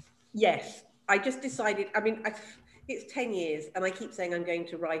course? Yes. I just decided, it's 10 years and I keep saying I'm going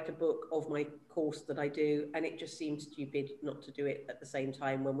to write a book of my course that I do, and it just seemed stupid not to do it at the same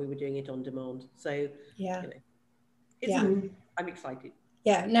time when we were doing it on demand. So, I'm excited.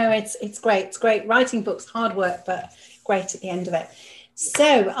 Yeah, no, it's great. It's great. Writing books, hard work, but great at the end of it.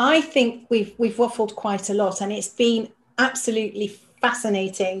 So I think we've waffled quite a lot, and it's been absolutely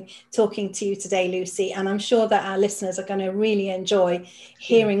fascinating talking to you today, Lucy. And I'm sure that our listeners are going to really enjoy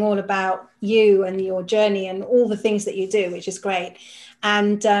hearing all about you and your journey and all the things that you do, which is great.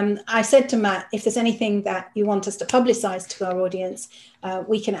 And I said to Matt, if there's anything that you want us to publicize to our audience,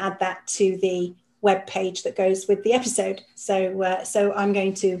 we can add that to the web page that goes with the episode. So I'm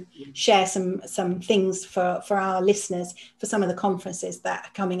going to share some things for our listeners for some of the conferences that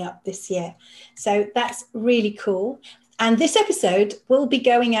are coming up this year. So that's really cool. And this episode will be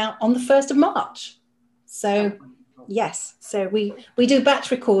going out on the 1st of March. So yes, so we do batch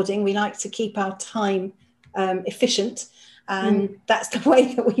recording. We like to keep our time efficient. And that's the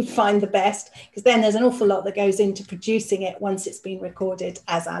way that we find the best, because then there's an awful lot that goes into producing it once it's been recorded,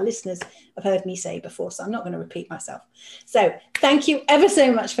 as our listeners have heard me say before. So I'm not going to repeat myself. So thank you ever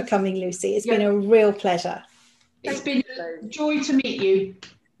so much for coming, Lucy. It's been a real pleasure. It's been a joy to meet you.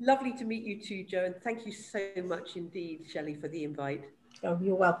 Lovely to meet you too, Jo. And thank you so much indeed, Shelley, for the invite. Oh,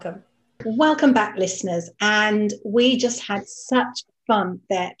 you're welcome. Welcome back, listeners. And we just had such fun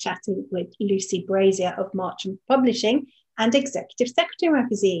there chatting with Lucy Brazier of Marchant Publishing and Executive Secretary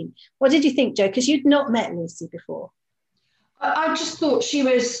Magazine. What did you think, Jo? Because you'd not met Lucy before. I just thought she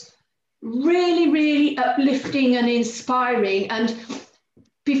was really, really uplifting and inspiring. And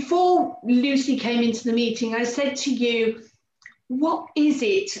before Lucy came into the meeting, I said to you, what is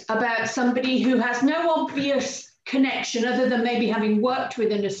it about somebody who has no obvious connection other than maybe having worked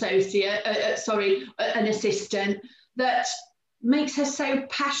with an an assistant, that makes her so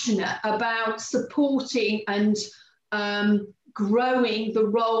passionate about supporting and growing the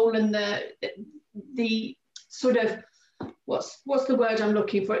role and the sort of, what's the word I'm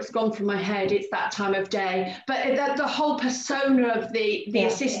looking for? It's gone from my head. It's that time of day. But the whole persona of the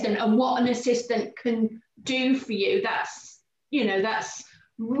assistant and what an assistant can do for you, that's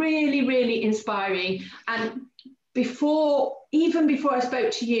really, really inspiring. And even before I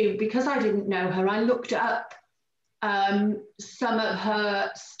spoke to you, because I didn't know her, I looked up some of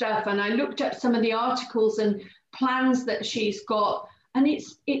her stuff, and I looked up some of the articles and plans that she's got, and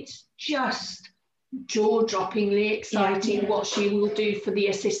it's just jaw-droppingly exciting what she will do for the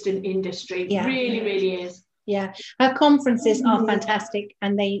assistant industry. Really, really is. Yeah, her conferences are fantastic,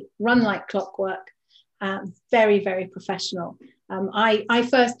 and they run like clockwork. Very, very professional. I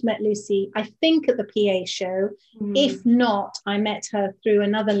first met Lucy, I think, at the PA show. If not, I met her through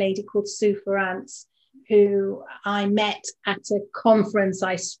another lady called Sue Ferrance, who I met at a conference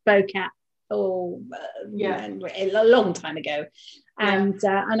I spoke at a long time ago. And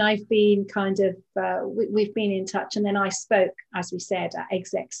I've been we've been in touch. And then I spoke, as we said, at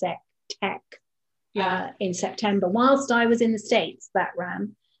Exec Tech in September, whilst I was in the States. That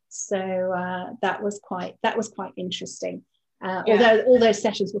ran. So that was quite interesting. Although all those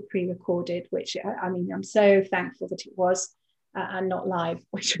sessions were pre-recorded, which I'm so thankful that it was, and not live,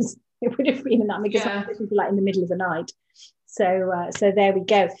 which was, it would have been enough, because I was like in the middle of the night. So there we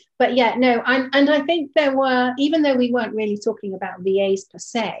go. But and I think there were, even though we weren't really talking about VAs per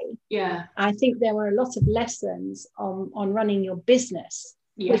se, I think there were a lot of lessons on running your business,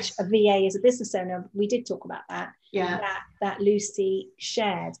 which a VA as a business owner, we did talk about that. That Lucy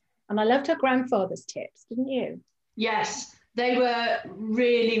shared. And I loved her grandfather's tips, didn't you? Yes, they were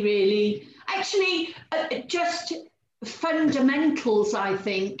really, really, actually, just fundamentals, I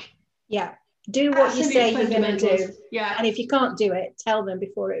think. Yeah, do what you say you're going to do. Yeah. And if you can't do it, tell them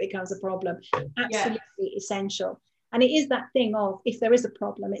before it becomes a problem. Absolutely essential. And it is that thing of, if there is a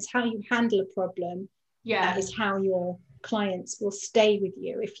problem, it's how you handle a problem. That is how your clients will stay with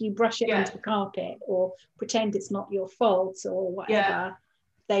you. If you brush it under the carpet or pretend it's not your fault or whatever,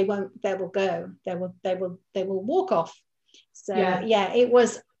 they will walk off. So it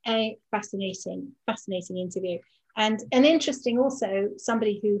was a fascinating interview, and an interesting also,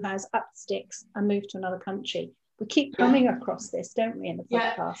 somebody who has upped sticks and moved to another country. We keep coming across this, don't we, in the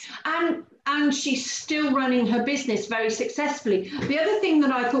podcast? And she's still running her business very successfully. The other thing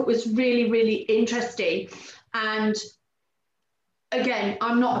that I thought was really, really interesting, and again,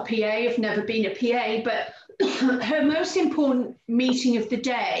 I'm not a PA, I've never been a PA, but her most important meeting of the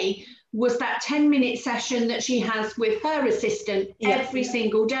day was that 10-minute session that she has with her assistant every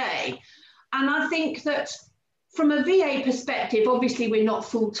single day. And I think that from a VA perspective, obviously we're not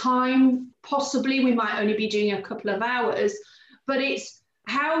full-time, possibly we might only be doing a couple of hours, but it's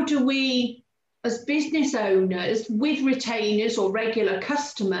how do we, as business owners with retainers or regular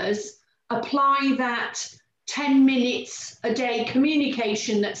customers, apply that 10 minutes a day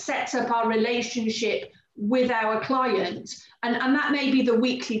communication that sets up our relationship with our client, and that may be the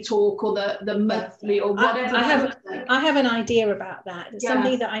weekly talk or the monthly or whatever. I have an idea about that. It's Yeah.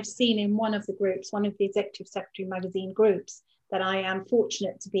 something that I've seen in one of the groups, one of the Executive Secretary magazine groups that I am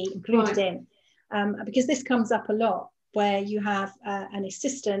fortunate to be included in, because this comes up a lot, where you have an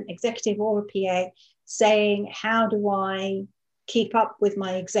assistant executive or a PA saying, how do I keep up with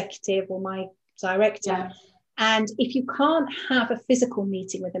my executive or my director? Yeah. And if you can't have a physical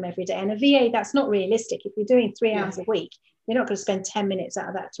meeting with them every day, and a VA, that's not realistic. If you're doing 3 hours a week, you're not going to spend 10 minutes out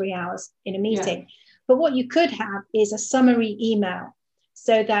of that 3 hours in a meeting. Yeah. But what you could have is a summary email,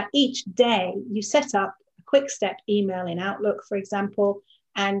 so that each day you set up a quick step email in Outlook, for example,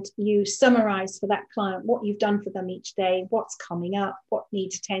 and you summarize for that client what you've done for them each day, what's coming up, what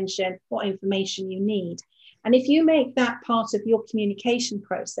needs attention, what information you need. And if you make that part of your communication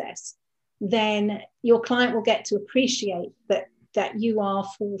process, then your client will get to appreciate that you are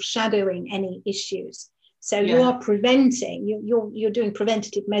foreshadowing any issues. So you are preventing, you're doing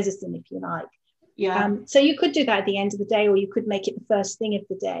preventative medicine, if you like. Yeah. So you could do that at the end of the day, or you could make it the first thing of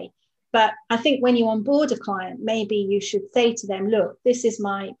the day. But I think when you onboard a client, maybe you should say to them, look, this is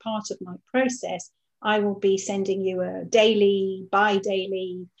my part of my process. I will be sending you a daily,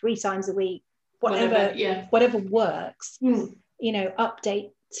 bi-daily, 3 times a week, whatever works,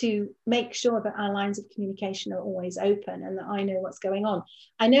 update to make sure that our lines of communication are always open and that I know what's going on.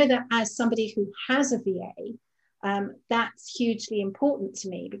 I know that as somebody who has a VA, that's hugely important to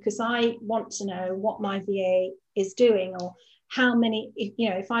me, because I want to know what my VA is doing, or how many,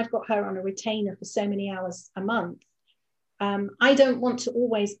 if I've got her on a retainer for so many hours a month, I don't want to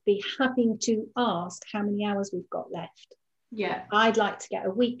always be having to ask how many hours we've got left. Yeah. I'd like to get a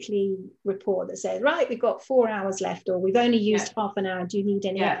weekly report that says, right, we've got 4 hours left, or we've only used half an hour. Do you need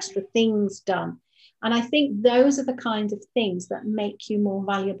any extra things done? And I think those are the kind of things that make you more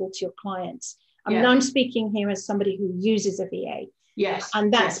valuable to your clients. I mean, I'm speaking here as somebody who uses a VA. Yes.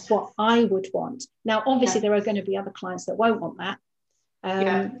 And that's what I would want. Now, obviously, there are going to be other clients that won't want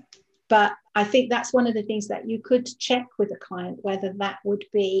that. But I think that's one of the things that you could check with a client, whether that would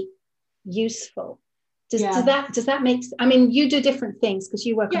be useful. Does that make, I mean, you do different things because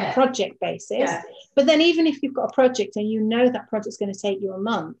you work on a project basis, but then even if you've got a project and you know that project's going to take you a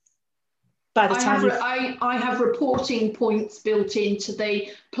month, by the time I have reporting points built into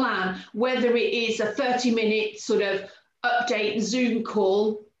the plan, whether it is a 30-minute sort of update Zoom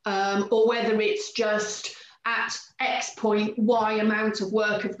call, or whether it's just at X point, Y amount of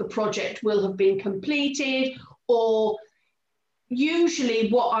work of the project will have been completed, or usually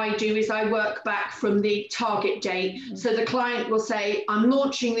what I do is I work back from the target date. Mm-hmm. So the client will say, I'm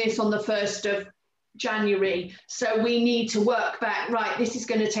launching this on the 1st of January. So we need to work back, right, this is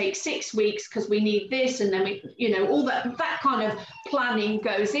going to take 6 weeks because we need this. And then we, all that kind of planning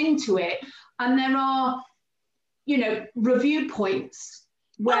goes into it. And there are, review points.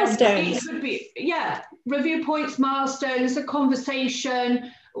 Milestones. It could be, review points, milestones, a conversation.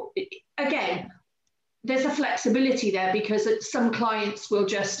 Again, there's a flexibility there, because some clients will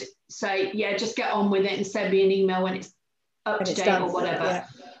just say, just get on with it and send me an email when it's up to date or whatever.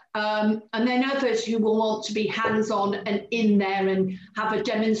 And then others who will want to be hands-on and in there and have a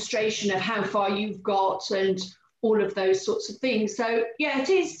demonstration of how far you've got and all of those sorts of things. So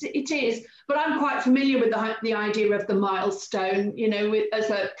it is. But I'm quite familiar with the idea of the milestone, as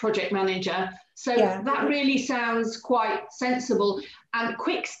a project manager. So that really sounds quite sensible. And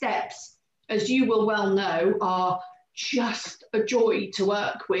quick steps, as you will well know, are just a joy to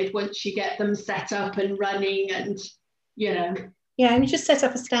work with once you get them set up and running and, Yeah, and you just set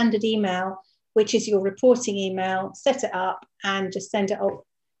up a standard email, which is your reporting email, set it up and just send it off.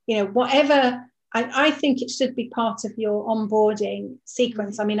 Whatever, I think it should be part of your onboarding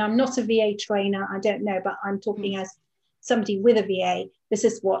sequence. I mean, I'm not a VA trainer, I don't know, but I'm talking as somebody with a VA. This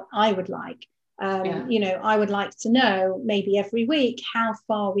is what I would like. I would like to know maybe every week how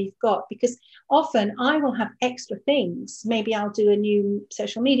far we've got, because often I will have extra things. Maybe I'll do a new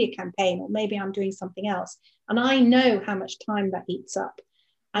social media campaign, or maybe I'm doing something else. And I know how much time that eats up.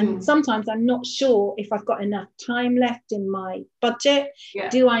 And sometimes I'm not sure if I've got enough time left in my budget. Yeah.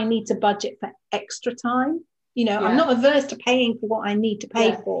 Do I need to budget for extra time? I'm not averse to paying for what I need to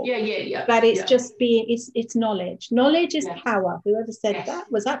pay for. But it's just it's knowledge. Knowledge is power. Whoever said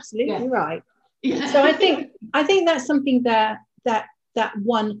that was absolutely right. Yeah. So I think that's something that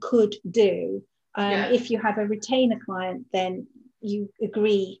one could do. If you have a retainer client, then you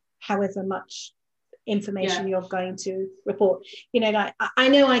agree however much information you're going to report. Like I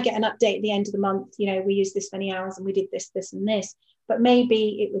know I get an update at the end of the month. We use this many hours and we did this, and this. But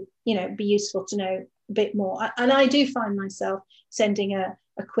maybe it would, be useful to know a bit more. And I do find myself sending a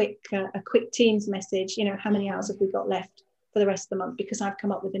a quick Teams message, you know, how many hours have we got left for the rest of the month, because I've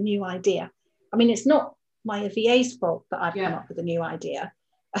come up with a new idea. I mean, it's not my VA's fault that I've come up with a new idea.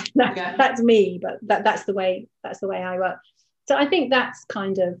 That's me, but that's the way I work. So I think that's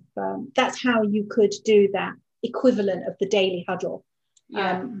kind of that's how you could do that equivalent of the daily huddle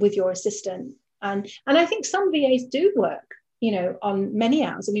with your assistant. And I think some VAs do work, you know, on many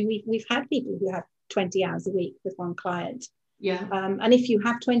hours. I mean, we've had people who have 20 hours a week with one client. And if you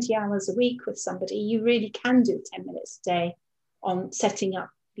have 20 hours a week with somebody, you really can do 10 minutes a day on setting up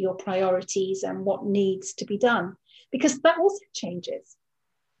your priorities and what needs to be done, because that also changes.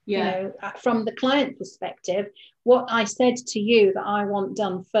 You know, from the client perspective, what I said to you that I want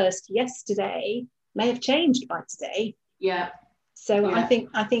done first yesterday may have changed by today. So I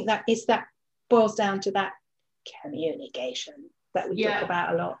think that boils down to that communication that we talk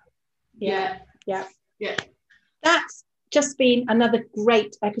about a lot. That's just been another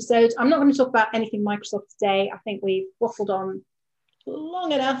great episode. I'm not going to talk about anything Microsoft today. I think we've waffled on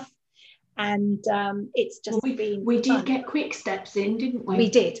long enough. And it's just been we did get quick steps in, didn't we? We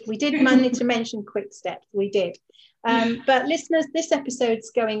did manage to mention quick steps. We did. But listeners, this episode's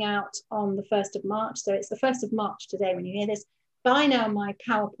going out on the 1st of March. So it's the 1st of March today when you hear this. By now, my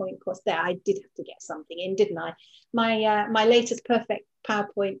PowerPoint course there, I did have to get something in, didn't I? My latest perfect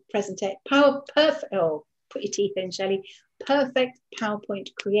PowerPoint presentation, put your teeth in, Shelley. Perfect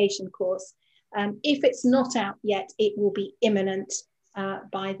PowerPoint creation course. If it's not out yet, it will be imminent.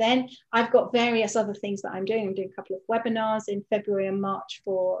 By then. I've got various other things that I'm doing. I'm doing a couple of webinars in February and March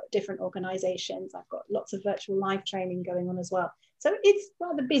for different organizations. I've got lots of virtual live training going on as well. So it's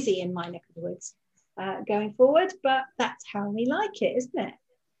rather busy in my neck of the woods going forward, but that's how we like it, isn't it?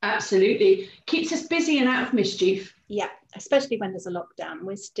 Absolutely. Keeps us busy and out of mischief. Yeah, especially when there's a lockdown.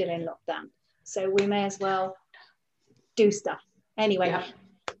 We're still in lockdown. So we may as well do stuff. Anyway.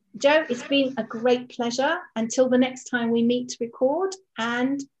 Jo, it's been a great pleasure. Until the next time we meet to record.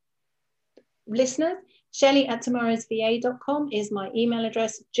 And listeners, Shelley@tomorrowsva.com is my email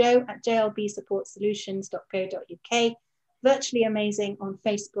address. Jo@jlbsupportsolutions.co.uk. Virtually Amazing on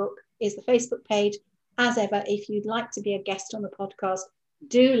Facebook is the Facebook page. As ever, if you'd like to be a guest on the podcast,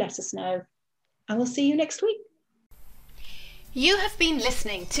 do let us know. And we'll see you next week. You have been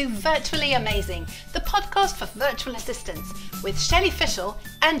listening to Virtually Amazing, the podcast for virtual assistants with Shelley Fishel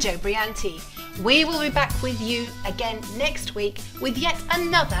and Jo Brianti. We will be back with you again next week with yet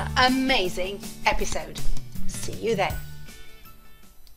another amazing episode. See you then.